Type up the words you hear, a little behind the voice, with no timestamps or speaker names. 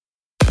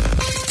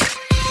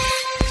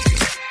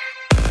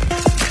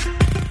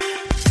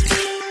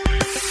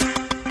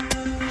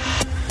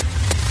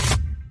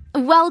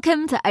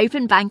Welcome to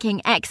Open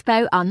Banking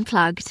Expo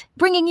Unplugged,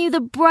 bringing you the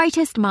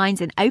brightest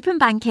minds in open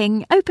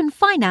banking, open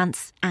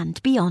finance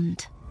and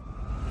beyond.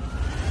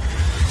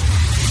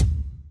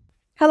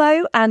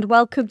 Hello and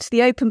welcome to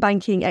the Open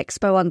Banking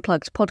Expo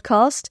Unplugged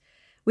podcast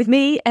with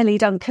me, Ellie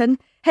Duncan,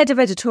 Head of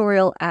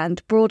Editorial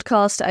and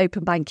Broadcast at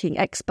Open Banking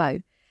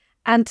Expo.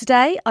 And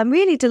today I'm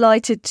really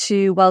delighted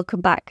to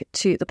welcome back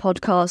to the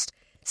podcast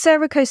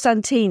Sara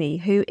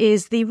Costantini, who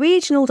is the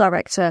Regional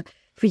Director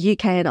for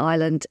UK and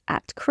Ireland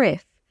at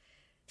CRIF.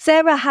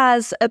 Sara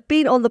has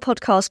been on the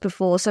podcast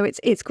before, so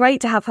it's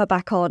great to have her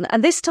back on.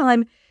 And this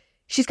time,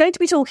 she's going to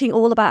be talking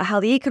all about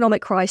how the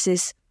economic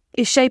crisis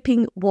is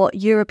shaping what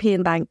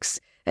European banks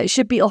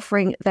should be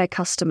offering their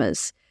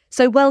customers.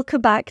 So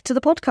welcome back to the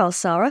podcast,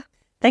 Sara.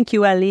 Thank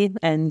you, Ellie,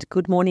 and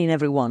good morning,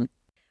 everyone.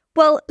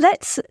 Well,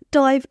 let's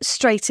dive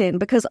straight in,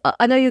 because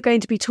I know you're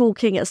going to be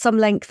talking at some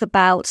length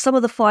about some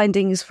of the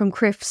findings from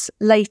CRIF's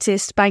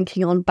latest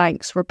Banking on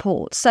Banks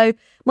report. So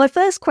my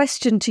first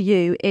question to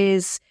you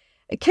is,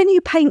 can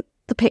you paint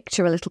the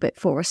picture a little bit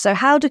for us? So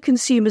how do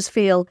consumers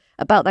feel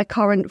about their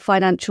current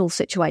financial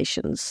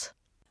situations?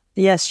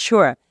 Yes,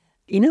 sure.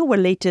 In our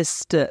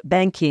latest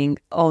Banking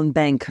on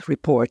Bank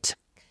report,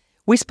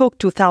 we spoke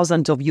to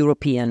thousands of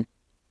Europeans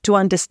to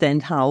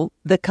understand how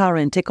the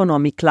current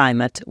economic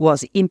climate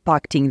was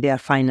impacting their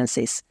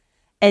finances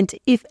and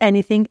if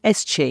anything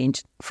has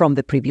changed from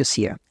the previous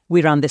year.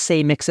 We ran the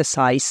same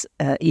exercise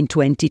in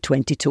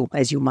 2022,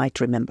 as you might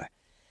remember.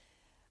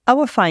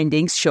 Our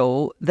findings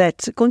show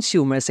that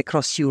consumers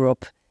across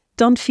Europe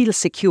don't feel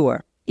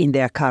secure in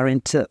their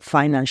current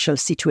financial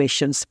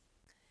situations.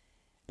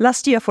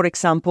 Last year, for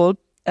example,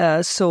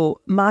 saw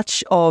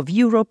much of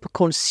Europe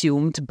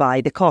consumed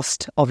by the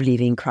cost of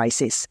living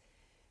crisis.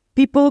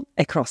 People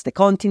across the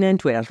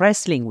continent were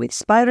wrestling with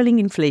spiraling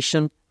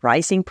inflation,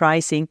 rising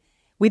pricing,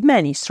 with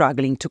many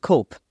struggling to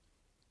cope.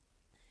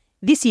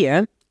 This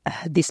year,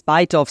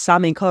 despite of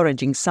some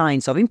encouraging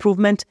signs of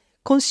improvement,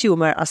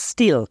 consumers are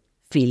still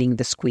feeling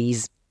the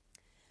squeeze.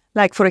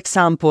 Like, for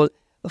example,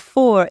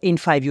 4 in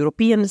 5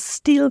 Europeans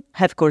still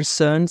have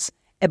concerns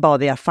about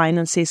their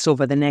finances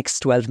over the next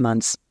 12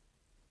 months.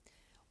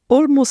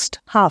 Almost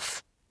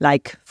half,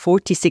 like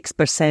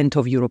 46%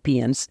 of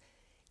Europeans,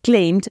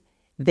 claimed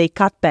they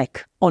cut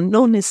back on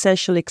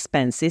non-essential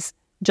expenses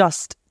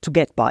just to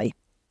get by.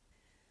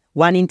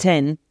 1 in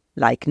 10,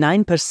 like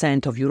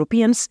 9% of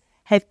Europeans,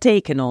 have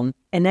taken on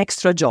an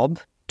extra job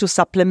to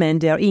supplement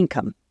their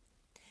income.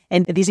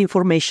 And this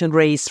information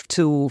raised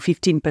to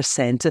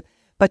 15%,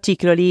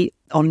 particularly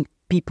on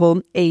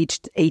people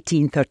aged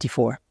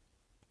 18-34.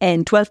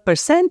 And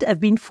 12% have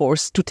been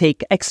forced to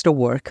take extra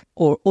work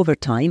or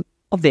overtime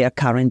of their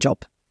current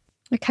job.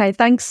 Okay,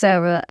 thanks,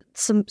 Sara.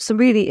 Some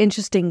really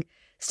interesting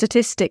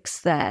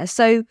statistics there.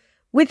 So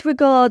with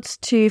regards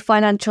to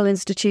financial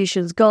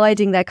institutions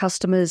guiding their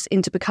customers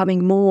into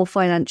becoming more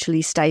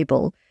financially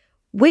stable,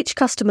 which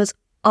customers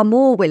are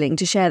more willing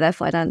to share their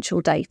financial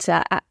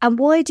data, and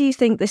why do you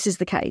think this is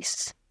the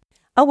case?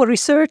 Our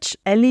research,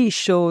 Ellie,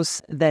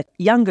 shows that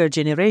younger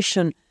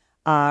generation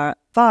are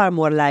far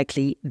more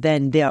likely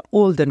than their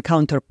older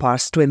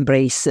counterparts to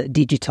embrace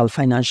digital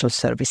financial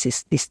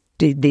services.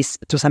 This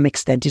to some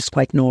extent is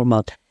quite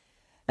normal.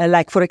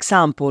 Like, for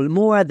example,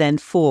 more than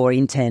 4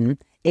 in 10,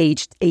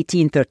 aged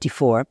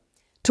 18-34,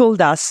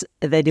 told us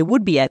that they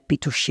would be happy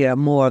to share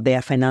more of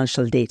their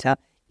financial data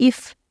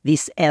if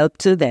this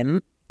helped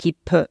them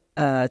keep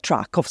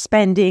track of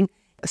spending,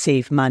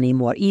 save money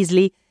more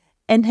easily,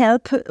 and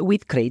help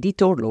with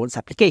credit or loans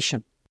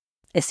application.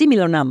 A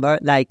similar number,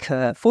 like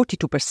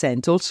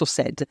 42%, also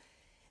said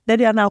that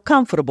they are now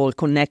comfortable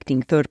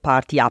connecting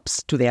third-party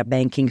apps to their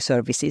banking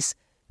services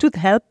to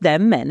help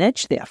them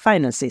manage their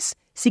finances,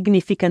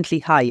 significantly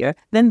higher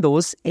than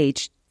those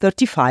aged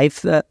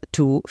 35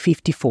 to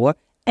 54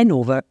 and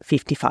over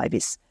 55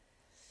 is.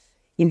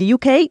 In the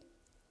UK,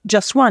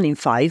 just 1 in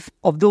 5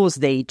 of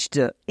those aged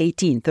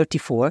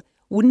 18-34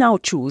 would now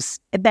choose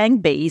a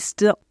bank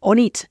based on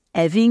it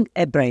having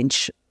a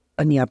branch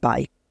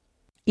nearby.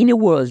 In a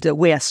world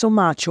where so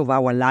much of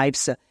our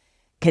lives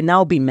can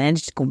now be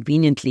managed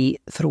conveniently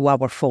through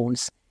our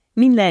phones,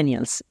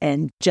 millennials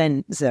and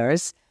Gen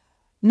Zers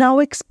now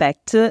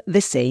expect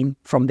the same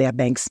from their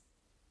banks.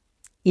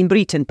 In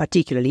Britain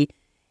particularly,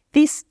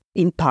 this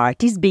in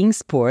part is being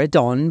spurred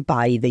on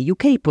by the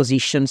UK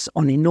positions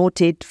on a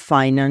noted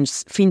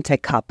finance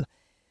fintech hub,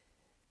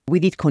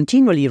 with it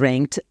continually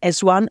ranked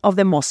as one of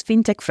the most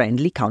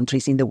fintech-friendly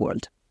countries in the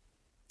world.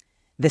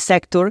 The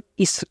sector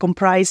is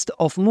comprised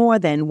of more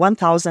than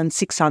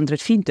 1,600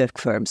 fintech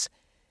firms,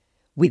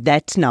 with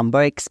that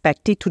number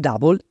expected to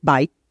double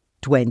by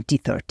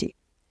 2030.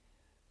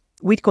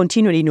 With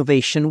continual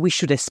innovation, we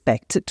should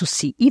expect to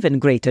see even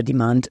greater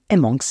demand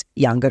amongst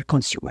younger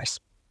consumers.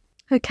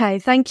 Okay,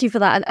 thank you for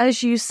that. And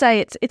as you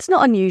say, it's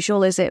not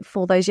unusual, is it,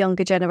 for those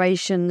younger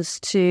generations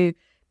to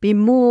be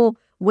more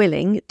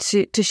willing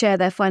to share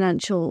their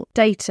financial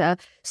data.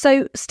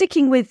 So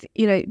sticking with,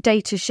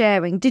 data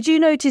sharing, did you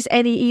notice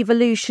any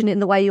evolution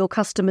in the way your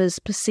customers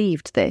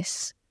perceived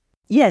this?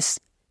 Yes,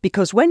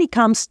 because when it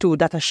comes to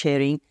data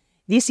sharing,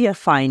 This year's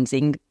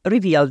findings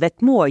reveal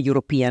that more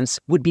Europeans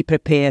would be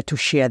prepared to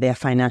share their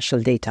financial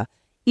data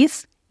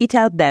if it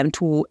helped them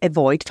to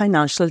avoid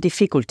financial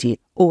difficulty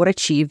or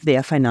achieve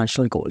their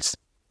financial goals.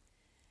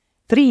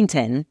 3 in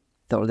 10,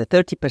 or the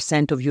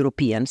 30% of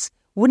Europeans,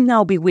 would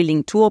now be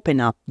willing to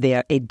open up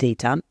their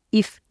data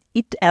if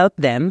it helped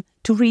them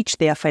to reach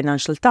their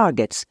financial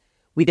targets,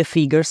 with a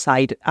figure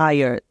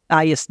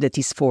highest that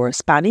is for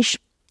Spanish,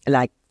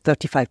 like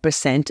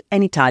 35%,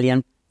 and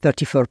Italian,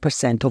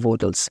 34% of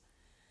adults.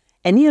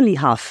 And nearly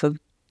half,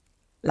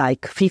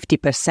 like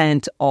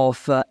 50% of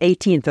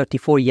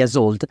 18-34 years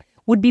old,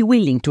 would be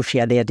willing to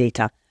share their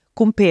data,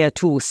 compared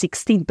to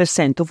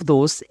 16% of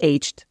those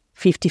aged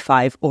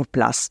 55 or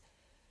plus,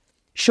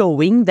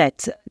 showing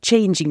that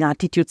changing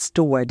attitudes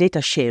toward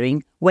data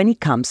sharing when it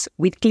comes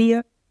with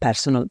clear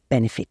personal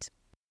benefit.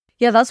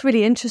 Yeah, that's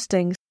really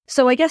interesting.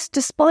 So I guess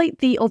despite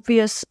the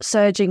obvious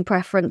surging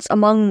preference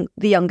among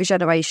the younger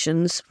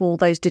generations for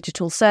those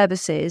digital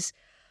services,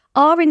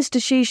 are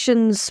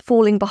institutions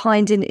falling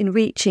behind in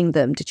reaching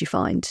them, did you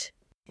find?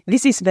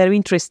 This is very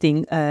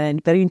interesting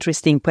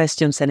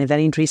questions and a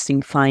very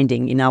interesting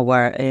finding in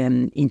our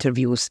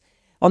interviews,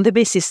 on the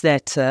basis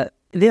that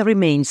there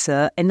remains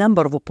a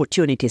number of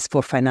opportunities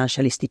for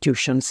financial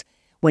institutions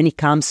when it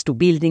comes to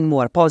building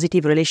more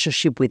positive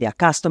relationship with their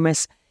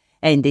customers,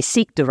 and they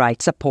seek the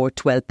right support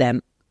to help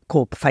them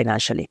cope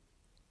financially.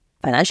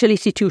 Financial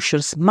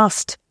institutions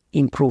must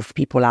improve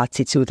people's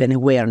attitude and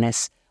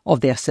awareness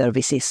of their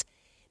services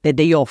that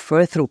they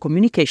offer through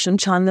communication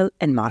channel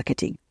and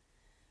marketing.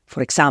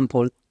 For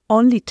example,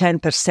 only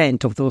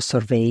 10% of those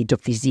surveyed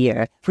of this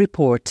year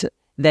report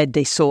that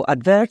they saw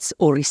adverts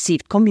or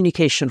received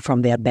communication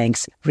from their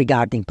banks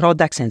regarding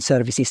products and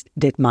services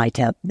that might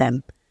help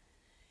them.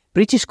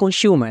 British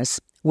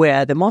consumers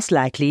were the most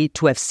likely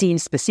to have seen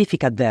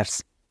specific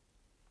adverts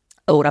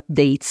or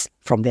updates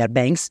from their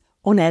banks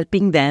on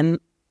helping them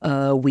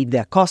with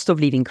their cost of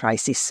living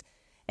crisis,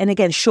 and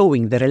again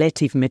showing the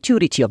relative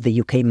maturity of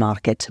the UK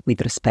market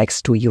with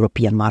respect to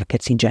European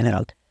markets in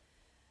general.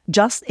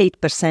 Just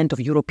 8% of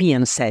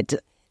Europeans said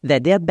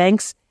that their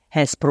banks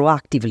has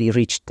proactively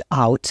reached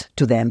out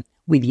to them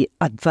with the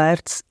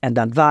adverts and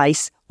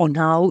advice on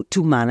how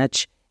to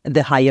manage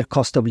the higher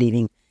cost of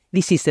living.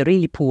 This is a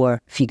really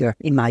poor figure,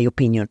 in my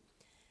opinion.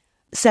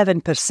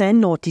 7%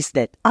 noticed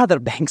that other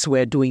banks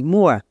were doing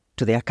more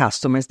to their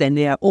customers than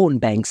their own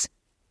banks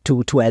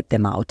to help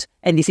them out.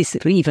 And this is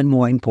even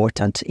more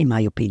important, in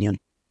my opinion.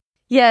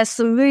 Yes,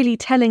 some really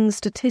telling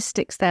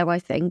statistics there, I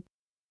think.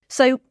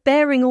 So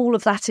bearing all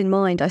of that in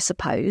mind, I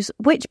suppose,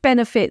 which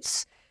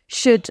benefits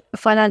should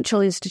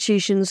financial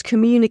institutions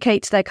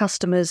communicate to their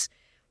customers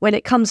when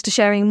it comes to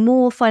sharing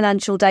more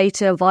financial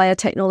data via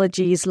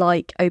technologies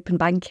like open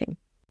banking?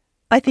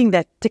 I think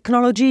that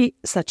technology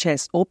such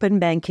as open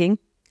banking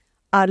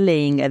are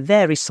laying a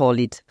very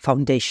solid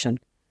foundation,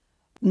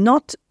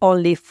 not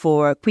only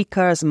for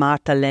quicker,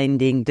 smarter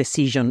lending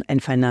decision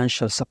and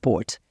financial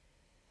support,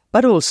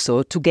 but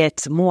also to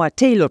get more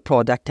tailored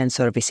products and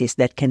services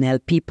that can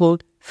help people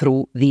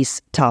through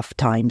these tough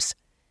times.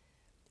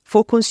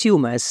 For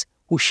consumers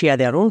who share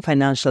their own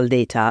financial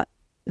data,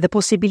 the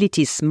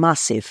possibility is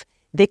massive.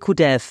 They could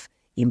have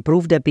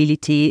improved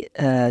ability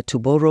to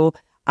borrow,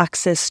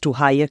 access to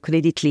higher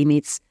credit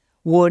limits,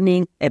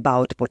 warning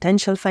about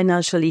potential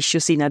financial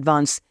issues in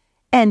advance,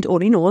 and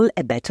all in all,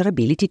 a better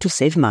ability to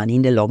save money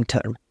in the long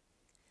term.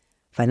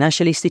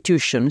 Financial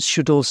institutions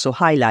should also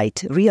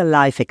highlight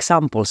real-life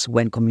examples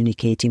when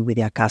communicating with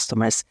their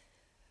customers.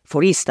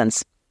 For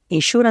instance,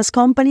 insurance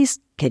companies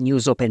can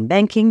use open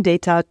banking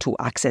data to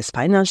access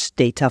finance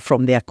data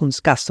from their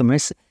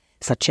customers,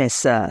 such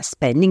as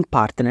spending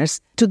partners,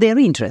 to their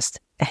interest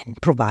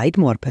and provide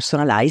more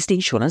personalized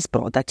insurance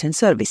products and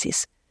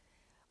services.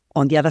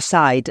 On the other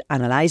side,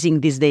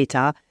 analyzing this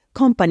data,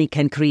 company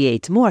can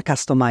create more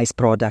customized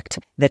products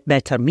that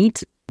better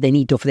meet the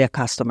need of their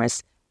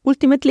customers,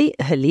 ultimately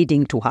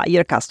leading to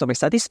higher customer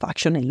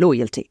satisfaction and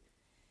loyalty.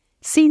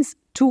 Since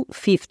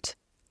 2/5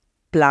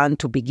 plan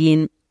to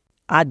begin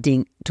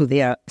adding to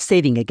their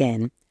saving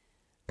again,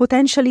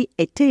 potentially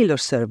a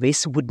tailored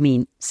service would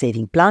mean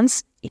saving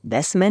plans,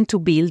 investment to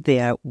build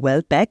their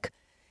wealth back,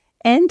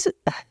 and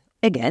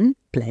again,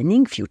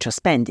 planning future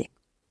spending.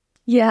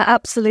 Yeah,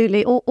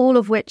 absolutely. All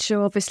of which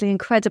are obviously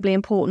incredibly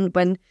important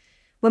when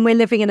we're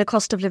living in a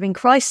cost of living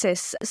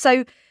crisis.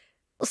 So,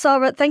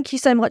 Sara, thank you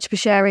so much for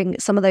sharing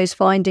some of those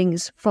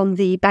findings from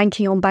the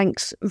Banking on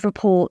Banks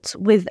report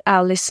with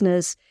our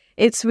listeners.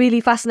 It's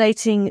really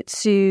fascinating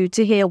to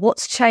hear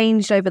what's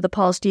changed over the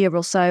past year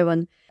or so.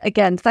 And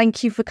again,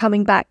 thank you for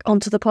coming back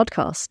onto the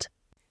podcast.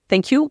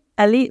 Thank you,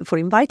 Ellie, for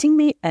inviting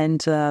me,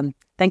 and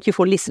thank you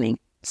for listening.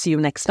 See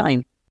you next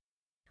time.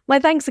 My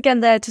thanks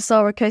again there to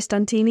Sara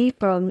Costantini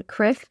from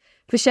CRIF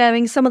for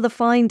sharing some of the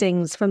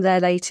findings from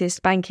their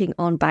latest Banking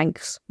on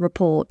Banks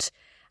report.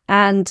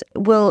 And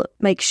we'll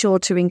make sure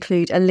to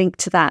include a link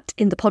to that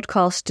in the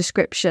podcast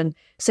description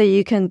so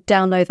you can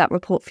download that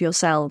report for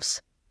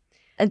yourselves.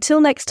 Until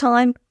next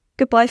time,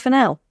 goodbye for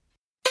now.